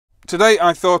Today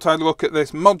I thought I'd look at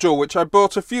this module which I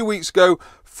bought a few weeks ago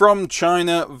from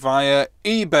China via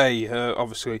eBay,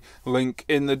 obviously link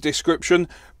in the description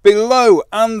below,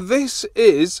 and this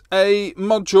is a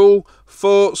module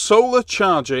for solar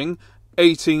charging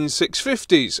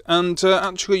 18650s, and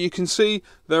actually you can see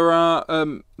there are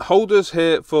holders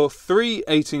here for three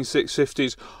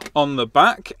 18650s on the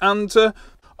back, and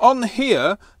on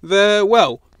here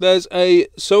there's a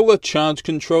solar charge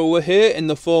controller here in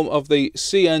the form of the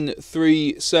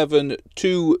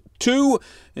CN3722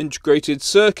 integrated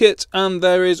circuit, and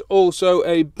there is also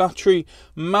a battery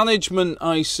management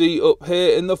IC up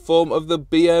here in the form of the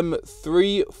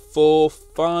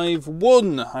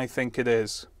BM3451, I think it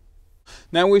is.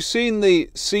 Now, we've seen the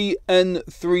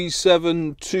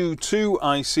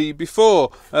CN3722 IC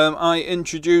before. I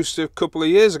introduced a couple of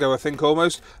years ago, I think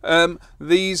almost,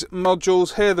 these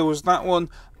modules here. There was that one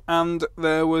and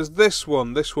there was this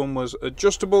one. This one was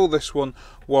adjustable, this one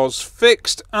was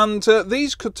fixed, and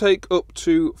these could take up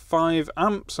to 5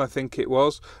 amps, I think it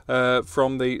was,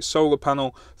 from the solar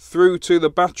panel through to the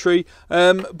battery,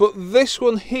 but this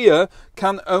one here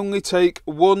can only take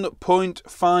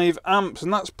 1.5 amps,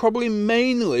 and that's probably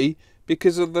mainly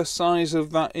because of the size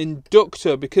of that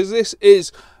inductor, because this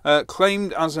is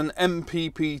claimed as an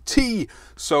MPPT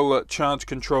solar charge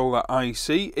controller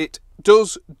IC. It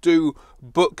does do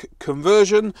buck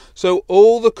conversion, so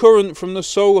all the current from the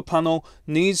solar panel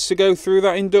needs to go through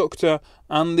that inductor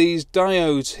and these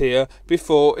diodes here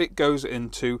before it goes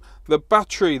into the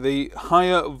battery. The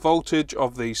higher voltage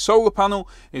of the solar panel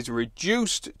is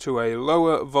reduced to a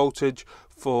lower voltage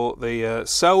for the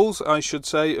cells, I should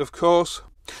say, of course.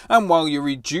 And while you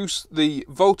reduce the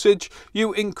voltage,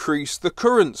 you increase the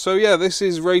current. So yeah, this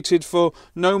is rated for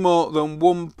no more than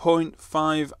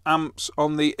 1.5 amps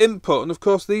on the input. And of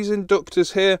course, these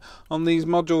inductors here on these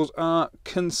modules are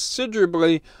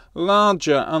considerably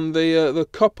larger, and the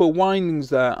copper windings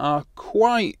there are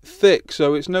quite thick.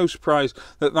 So it's no surprise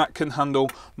that that can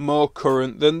handle more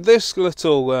current than this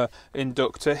little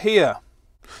inductor here.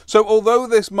 So although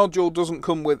this module doesn't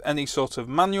come with any sort of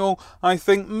manual, I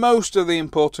think most of the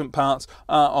important parts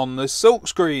are on the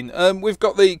silkscreen. We've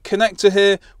got the connector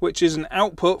here, which is an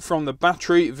output from the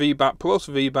battery, VBAT plus,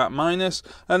 VBAT minus,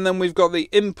 and then we've got the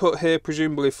input here,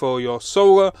 presumably for your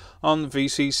solar, on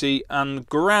VCC and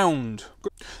ground.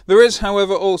 There is,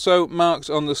 however, also marks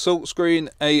on the silkscreen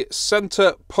a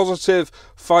center positive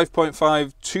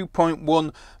 5.5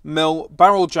 2.1 mil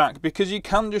barrel jack, because you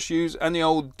can just use any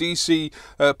old DC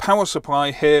power supply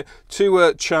here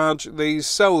to charge these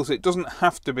cells. It doesn't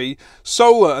have to be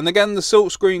solar. And again, the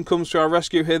silkscreen comes to our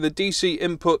rescue here. The DC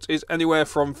input is anywhere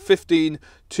from 15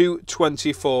 to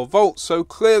 24 volts, so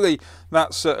clearly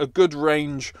that's a good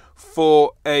range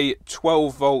for a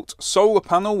 12 volt solar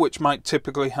panel, which might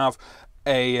typically have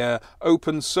a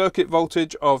open circuit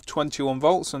voltage of 21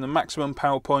 volts and a maximum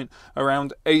power point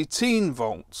around 18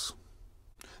 volts.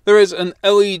 There is an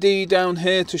LED down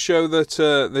here to show that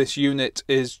this unit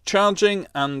is charging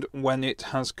and when it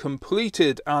has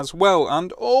completed as well,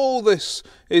 and all this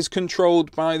is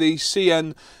controlled by the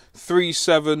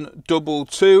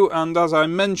CN3722, and as I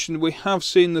mentioned, we have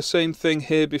seen the same thing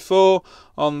here before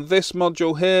on this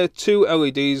module here. 2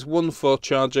 LEDs, one for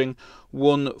charging,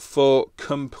 one for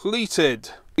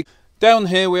completed. Down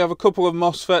here we have a couple of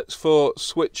MOSFETs for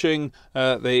switching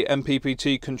the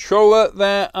MPPT controller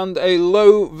there, and a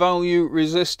low value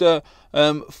resistor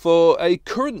for a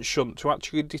current shunt to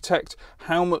actually detect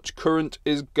how much current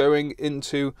is going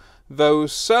into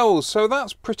those cells. So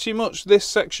that's pretty much this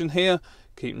section here.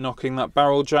 Keep knocking that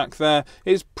barrel jack there.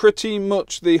 Is pretty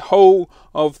much the whole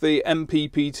of the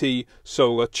MPPT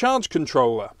solar charge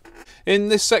controller. In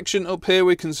this section up here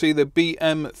we can see the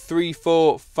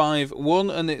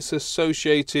BM3451 and its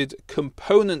associated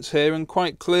components here, and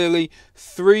quite clearly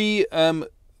 3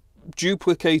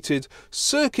 duplicated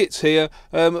circuits here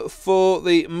for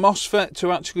the MOSFET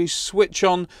to actually switch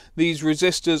on these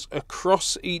resistors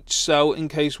across each cell in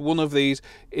case one of these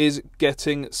is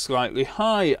getting slightly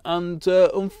high. And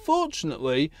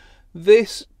unfortunately,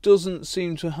 this doesn't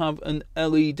seem to have an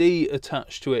LED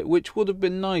attached to it, which would have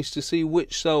been nice to see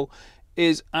which cell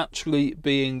is actually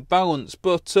being balanced.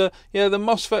 But yeah, the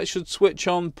MOSFET should switch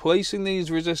on, placing these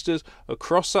resistors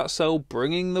across that cell,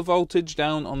 bringing the voltage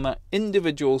down on that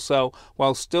individual cell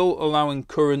while still allowing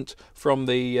current from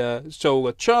the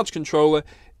solar charge controller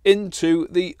into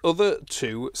the other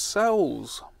 2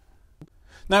 cells.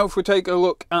 Now if we take a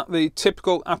look at the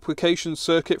typical application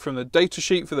circuit from the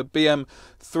datasheet for the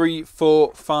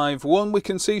BM3451, we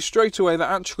can see straight away that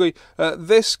actually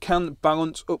this can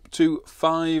balance up to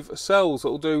 5 cells.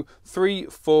 It'll do 3,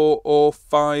 4 or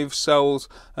 5 cells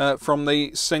from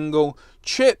the single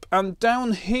chip. And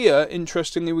down here,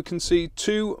 interestingly, we can see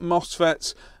 2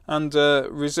 MOSFETs and a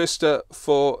resistor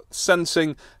for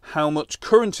sensing how much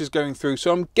current is going through.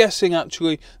 So I'm guessing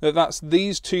actually that that's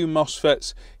these 2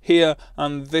 MOSFETs here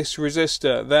and this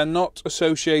resistor. They're not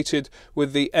associated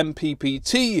with the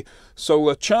MPPT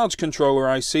solar charge controller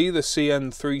IC, the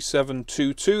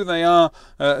CN3722. They are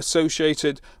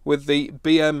associated with the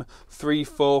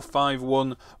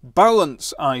BM3451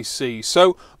 balance IC.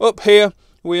 So up here,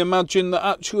 we imagine that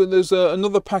actually there's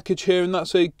another package here, and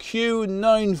that's a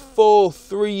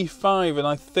Q9435, and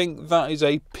I think that is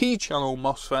a P-channel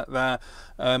MOSFET there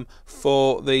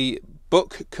for the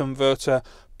buck converter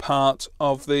part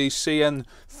of the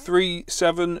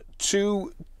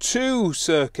CN3722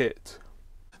 circuit.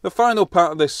 The final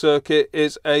part of this circuit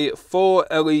is a 4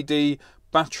 LED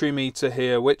battery meter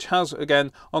here, which has,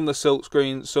 again, on the silk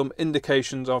screen some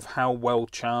indications of how well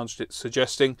charged it's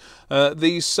suggesting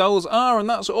these cells are, and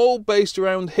that's all based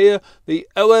around here. The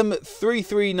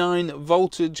LM339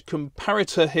 voltage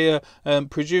comparator here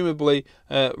presumably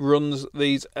runs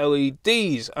these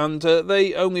LEDs, and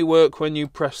they only work when you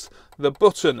press the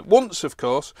button. Once, of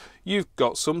course, you've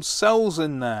got some cells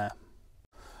in there.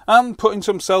 And putting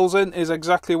some cells in is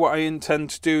exactly what I intend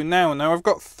to do now. Now I've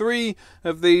got 3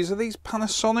 of these. Are these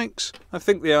Panasonics? I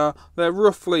think they are. They're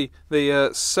roughly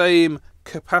the same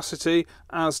capacity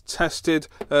as tested,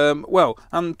 well,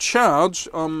 and charged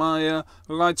on my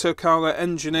Litocala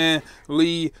Engineer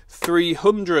Lee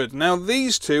 300. Now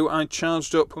these 2 I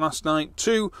charged up last night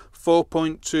to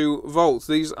 4.2 volts.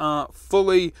 These are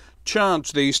fully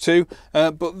charged, these 2,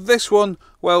 but this one,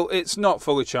 well, it's not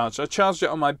fully charged. I charged it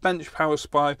on my bench power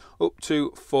supply up to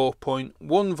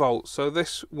 4.1 volts, so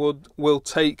this will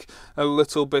take a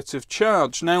little bit of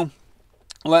charge. Now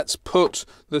let's put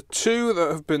the 2 that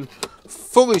have been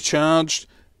fully charged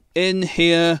in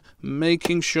here,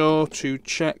 making sure to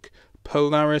check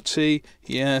polarity.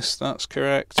 Yes, that's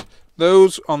correct.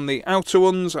 Those on the outer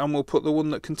ones, and we'll put the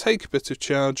one that can take a bit of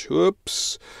charge,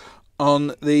 whoops,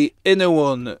 on the inner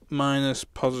one, minus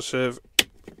positive.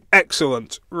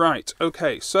 Excellent. Right,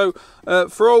 okay, so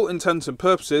for all intents and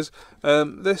purposes,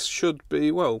 this should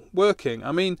be, well, working.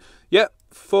 I mean, yep,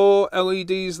 4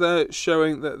 LEDs there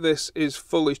showing that this is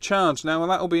fully charged. Now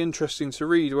that'll be interesting to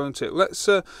read, won't it? Let's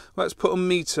put a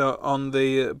meter on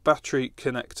the battery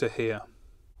connector here.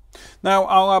 Now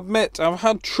I'll admit I've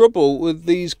had trouble with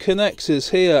these connectors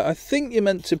here. I think you're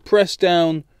meant to press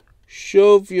down,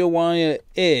 shove your wire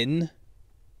in,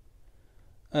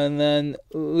 and then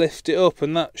lift it up,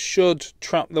 and that should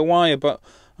trap the wire, but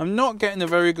I'm not getting a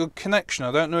very good connection.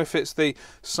 I don't know if it's the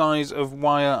size of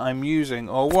wire I'm using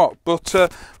or what, but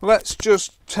let's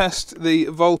just test the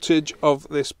voltage of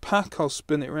this pack. I'll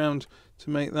spin it around to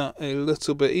make that a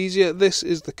little bit easier. This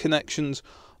is the connections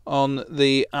on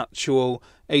the actual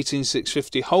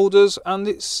 18650 holders, and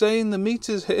it's saying, the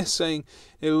meters here saying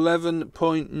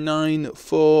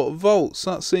 11.94 volts.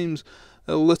 That seems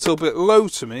a little bit low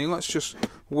to me. Let's just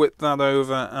whip that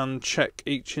over and check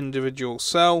each individual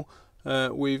cell.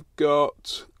 We've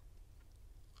got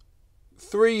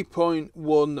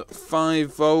 3.15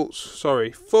 volts,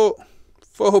 sorry,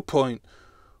 4.15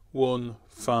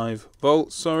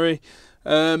 volts, sorry.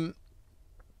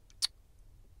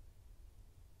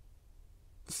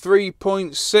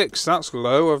 3.6, that's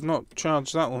low. I've not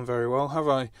charged that one very well, have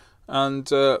I? And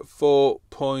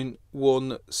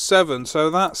 4.17, so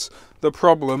that's the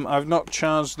problem. I've not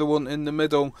charged the one in the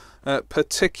middle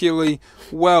particularly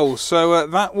well, so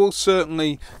that will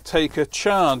certainly take a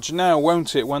charge now,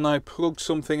 won't it, when I plug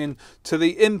something in to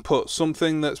the input,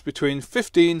 something that's between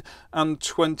 15 and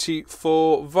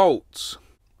 24 volts.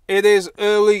 It is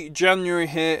early January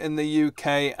here in the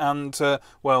UK, and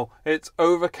well, it's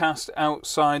overcast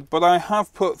outside, but I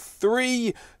have put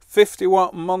 3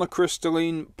 50-watt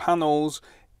monocrystalline panels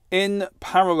in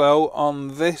parallel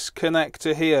on this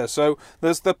connector here. So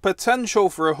there's the potential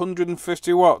for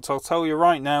 150 watts. I'll tell you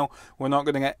right now, we're not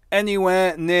going to get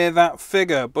anywhere near that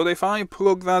figure. But if I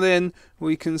plug that in,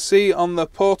 we can see on the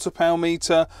porta-pow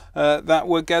meter that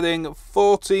we're getting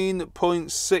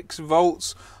 14.6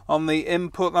 volts on the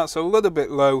input. That's a little bit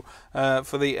low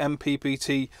for the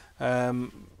MPPT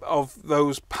of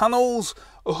those panels.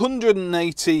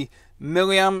 180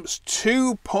 milliamps,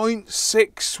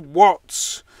 2.6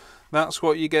 watts. That's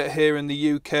what you get here in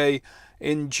the UK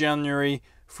in January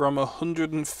from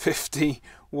 150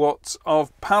 watts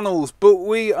of panels. But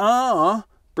we are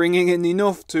bringing in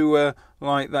enough to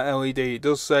light that LED. It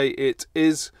does say it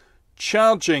is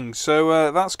charging,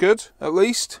 so that's good, at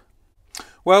least.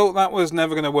 Well, that was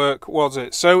never going to work, was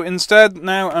it? So instead,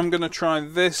 now I'm going to try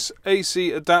this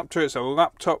AC adapter. It's a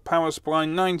laptop power supply,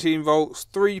 19 volts,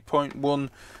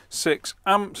 3.16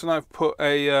 amps, and I've put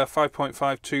a 5.5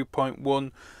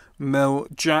 2.1 mil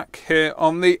jack here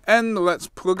on the end. Let's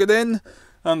plug it in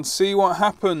and see what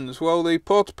happens. Well, the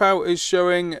port power is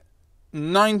showing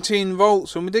 19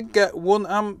 volts, and we did get 1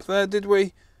 amp there, did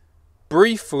we?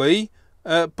 Briefly,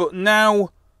 but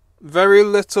now very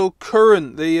little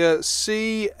current. The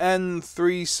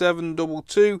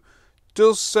CN3722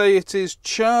 does say it is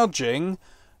charging,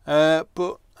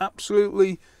 but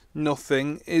absolutely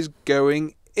nothing is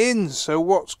going in. So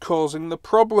what's causing the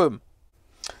problem?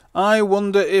 I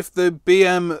wonder if the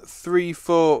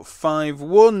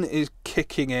BM3451 is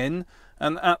kicking in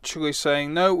and actually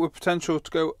saying no, with potential to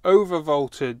go over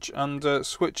voltage, and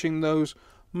switching those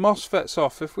MOSFETs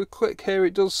off. If we click here,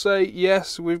 it does say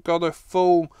yes, we've got a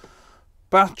full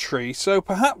battery, so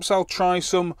perhaps I'll try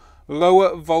some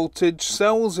lower voltage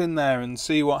cells in there and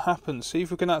see what happens. See if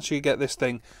we can actually get this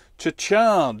thing to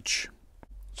charge.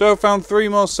 So I found 3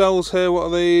 more cells here. What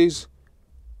are these?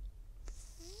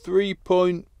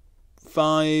 3.5,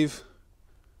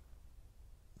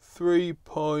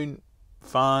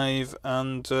 3.5,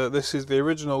 and this is the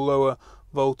original lower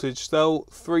voltage cell,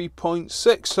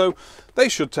 3.6, so they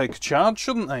should take a charge,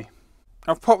 shouldn't they?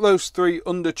 I've popped those 3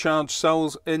 undercharged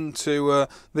cells into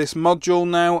this module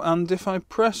now, and if I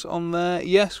press on there,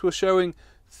 yes, we're showing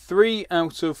 3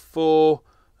 out of 4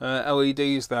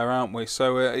 LEDs there, aren't we?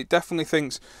 So it definitely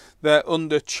thinks they're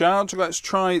undercharged. Let's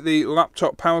try the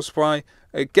laptop power supply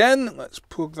again. Let's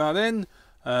plug that in,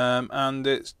 and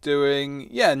it's doing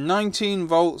 19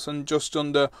 volts and just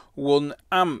under 1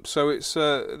 amp. So it's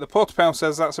the port power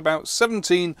says that's about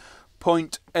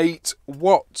 17.8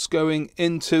 watts going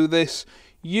into this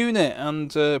unit,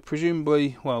 and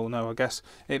presumably, well, no, I guess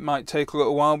it might take a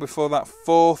little while before that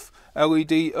 4th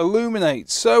LED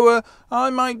illuminates. So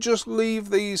I might just leave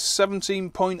these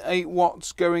 17.8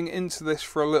 watts going into this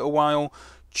for a little while,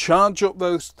 charge up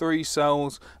those 3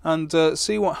 cells, and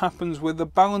see what happens with the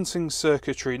balancing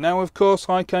circuitry. Now, of course,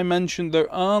 like I mentioned,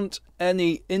 there aren't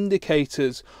any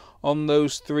indicators on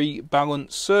those 3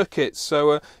 balanced circuits,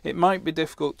 so it might be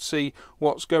difficult to see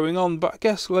what's going on, but I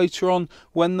guess later on,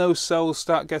 when those cells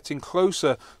start getting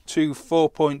closer to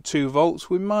 4.2 volts,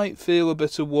 we might feel a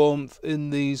bit of warmth in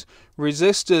these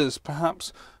resistors.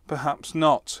 Perhaps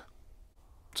not.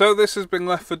 So this has been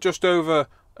left for just over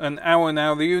an hour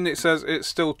now. The unit says it's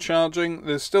still charging.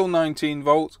 There's still 19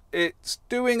 volts. It's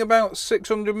doing about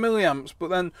 600 milliamps,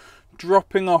 but then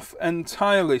dropping off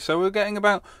entirely. So we're getting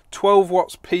about 12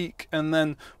 watts peak, and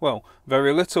then, well,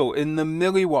 very little in the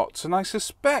milliwatts. And I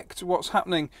suspect what's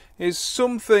happening is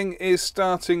something is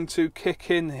starting to kick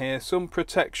in here, some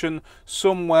protection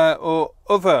somewhere or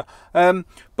other.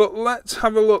 But let's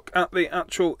have a look at the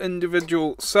actual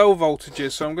individual cell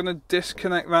voltages. So I'm going to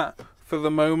disconnect that for the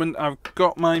moment. I've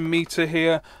got my meter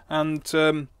here, and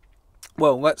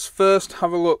well, let's first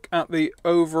have a look at the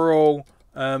overall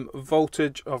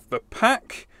voltage of the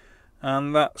pack,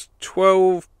 and that's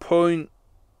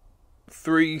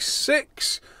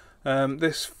 12.36.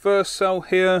 This first cell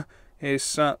here is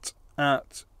sat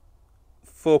at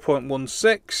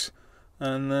 4.16,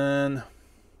 and then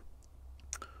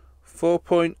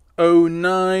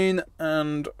 4.09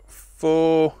 and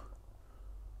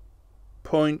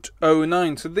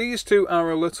 4.09. So these two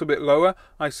are a little bit lower.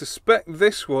 I suspect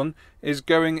this one is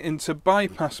going into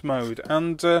bypass mode,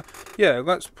 and yeah,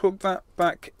 let's plug that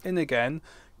back in again.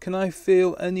 Can I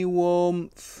feel any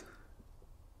warmth?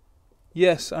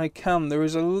 Yes, I can. There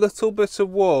is a little bit of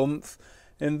warmth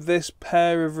in this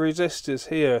pair of resistors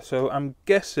here, so I'm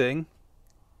guessing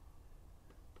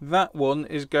that one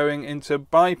is going into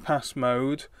bypass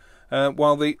mode,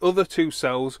 while the other 2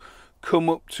 cells come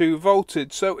up to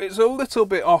voltage. So it's a little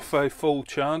bit off a full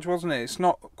charge, wasn't it? It's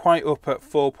not quite up at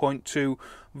 4.2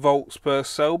 volts per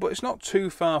cell, but it's not too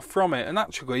far from it. And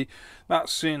actually,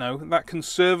 that's, you know, that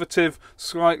conservative,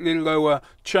 slightly lower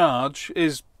charge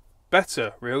is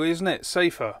better, really, isn't it?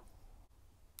 Safer.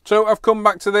 So I've come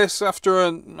back to this after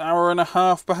an hour and a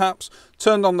half, perhaps,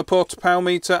 turned on the port power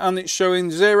meter, and it's showing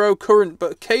 0 current,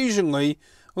 but occasionally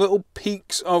little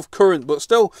peaks of current, but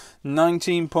still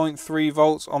 19.3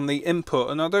 volts on the input.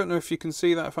 And I don't know if you can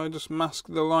see that if I just mask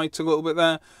the light a little bit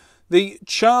there. The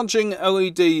charging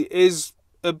LED is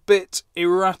a bit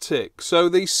erratic. So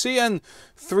the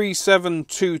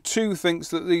CN3722 thinks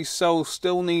that these cells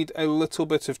still need a little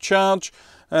bit of charge,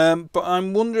 but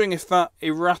I'm wondering if that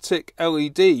erratic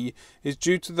LED is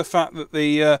due to the fact that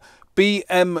the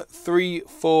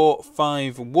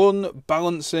BM3451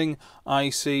 balancing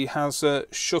IC has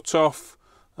shut off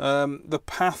the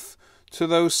path to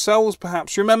those cells,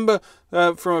 perhaps. Remember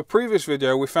from a previous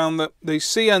video we found that the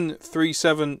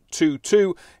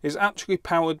CN3722 is actually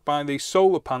powered by the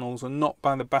solar panels and not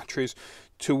by the batteries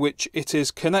to which it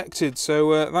is connected,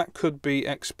 so that could be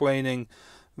explaining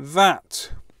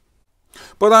that.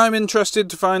 But I'm interested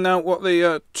to find out what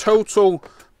the total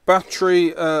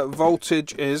battery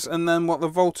voltage is, and then what the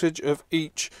voltage of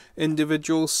each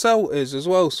individual cell is as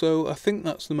well. So I think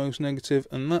that's the most negative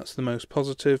and that's the most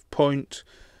positive point.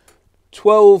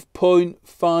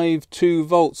 12.52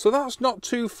 volts. So that's not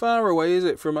too far away, is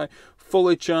it, from a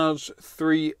fully charged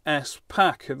 3S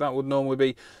pack? That would normally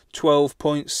be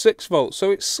 12.6 volts. So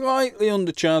it's slightly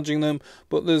undercharging them,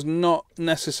 but that's not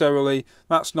necessarily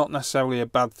a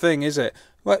bad thing, is it?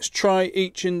 Let's try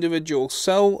each individual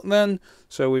cell then.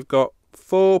 So we've got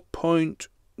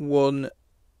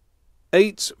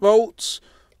 4.18 volts.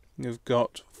 We've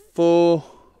got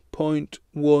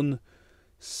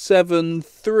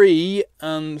 4.13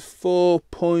 and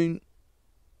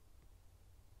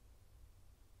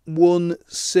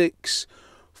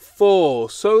 4.164.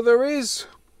 So there is,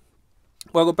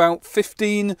 well, about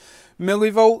 15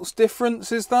 millivolts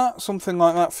difference, is that? Something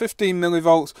like that. 15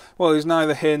 millivolts. Well, it's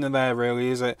neither here nor there really,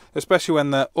 is it? Especially when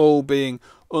they're all being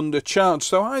undercharged.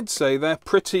 So I'd say they're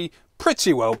pretty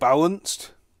well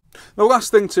balanced. The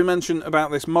last thing to mention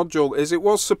about this module is it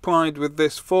was supplied with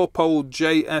this 4-pole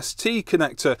JST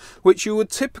connector, which you would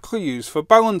typically use for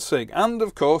balancing, and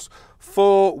of course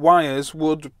 4 wires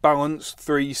would balance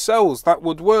 3 cells. That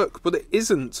would work, but it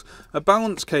isn't a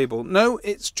balance cable. No,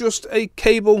 it's just a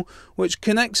cable which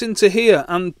connects into here,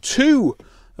 and 2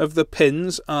 of the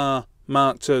pins are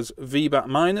marked as VBAT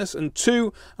minus and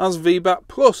 2 as VBAT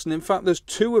plus, and in fact there's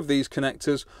 2 of these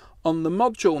connectors on the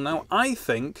module. Now I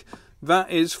think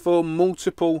that is for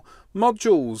multiple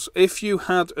modules. If you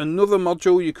had another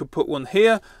module, you could put one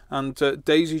here and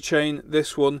daisy chain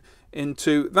this one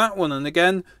into that one, and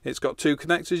again it's got 2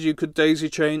 connectors. You could daisy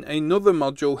chain another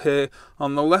module here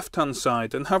on the left hand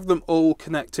side and have them all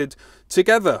connected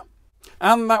together,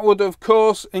 and that would of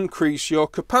course increase your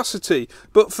capacity.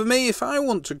 But for me, if I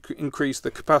want to increase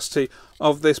the capacity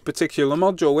of this particular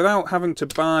module without having to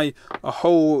buy a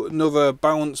whole nother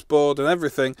balance board and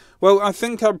everything, well, I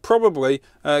think I'd probably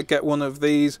get one of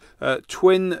these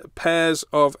twin pairs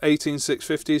of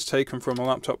 18650s taken from a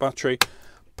laptop battery,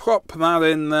 plop that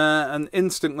in there, and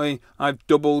instantly I've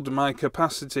doubled my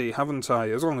capacity, haven't I?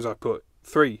 As long as I put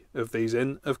 3 of these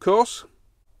in, of course.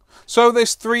 So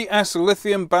this 3S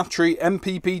lithium battery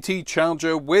MPPT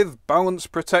charger with balance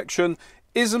protection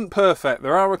isn't perfect.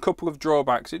 There are a couple of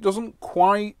drawbacks. It doesn't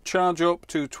quite charge up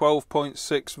to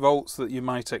 12.6 volts that you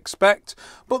might expect,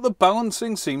 but the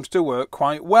balancing seems to work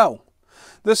quite well.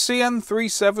 The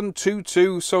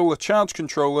CN3722 solar charge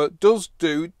controller does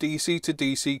do DC to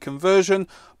DC conversion,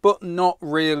 but not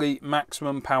really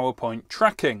maximum power point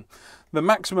tracking. The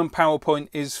maximum power point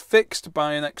is fixed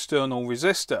by an external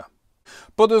resistor.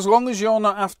 But as long as you're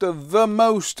not after the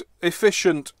most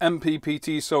efficient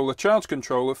MPPT solar charge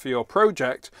controller for your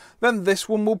project, then this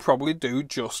one will probably do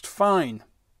just fine.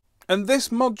 And this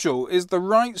module is the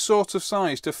right sort of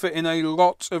size to fit in a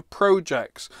lot of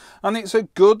projects, and it's a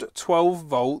good 12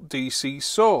 volt DC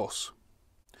source.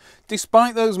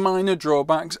 Despite those minor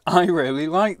drawbacks, I really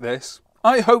like this.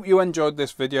 I hope you enjoyed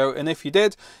this video, and if you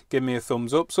did, give me a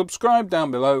thumbs up, subscribe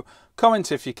down below,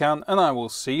 comment if you can, and I will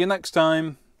see you next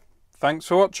time. Thanks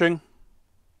for watching.